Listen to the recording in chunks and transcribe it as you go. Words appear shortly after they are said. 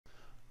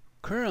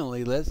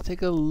currently, let's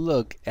take a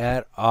look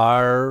at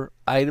our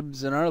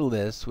items in our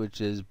list,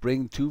 which is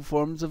bring 2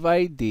 forms of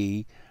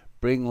ID,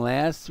 bring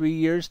last 3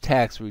 years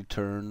tax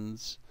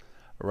returns,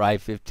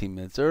 arrive 15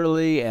 minutes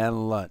early,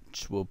 and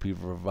lunch will be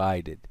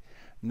provided.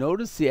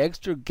 Notice the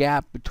extra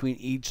gap between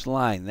each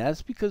line.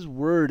 That's because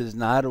Word is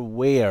not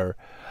aware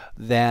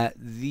that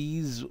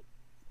these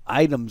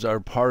items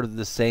are part of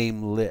the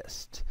same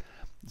list.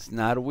 It's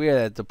not aware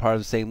that they're part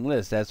of the same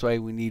list. That's why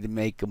we need to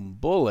make them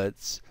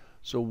bullets,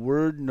 so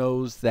Word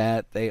knows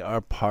that they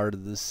are part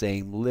of the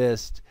same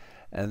list,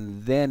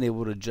 and then it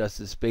will adjust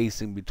the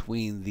spacing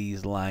between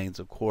these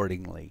lines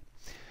accordingly.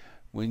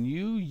 When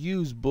you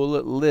use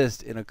bullet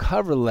list in a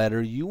cover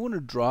letter, you want to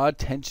draw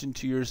attention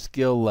to your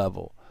skill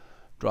level.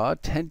 Draw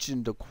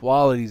attention to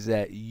qualities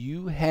that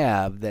you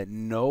have that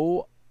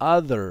no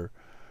other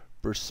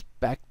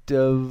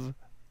prospective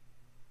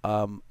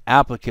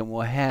applicant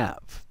will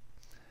have.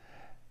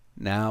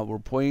 Now we're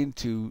pointing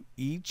to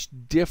each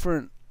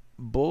different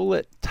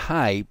bullet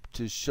type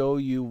to show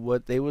you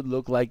what they would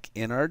look like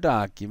in our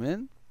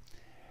document.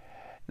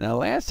 Now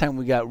last time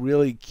we got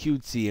really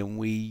cutesy and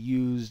we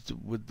used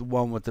with the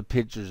one with the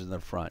pictures in the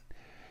front.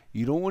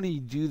 You don't want to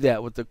do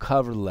that with the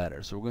cover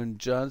letter. So we're going to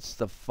adjust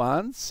the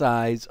font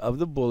size of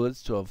the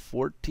bullets to a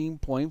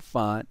 14-point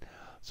font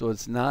so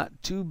it's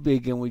not too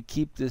big, and we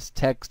keep this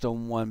text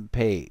on one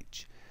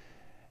page.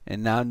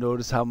 And now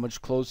notice how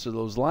much closer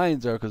those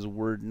lines are, because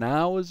Word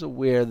now is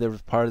aware they're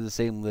part of the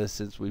same list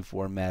since we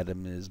formatted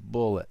them as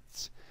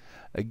bullets.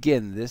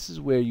 Again, this is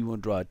where you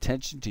want to draw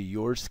attention to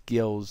your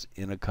skills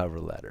in a cover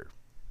letter.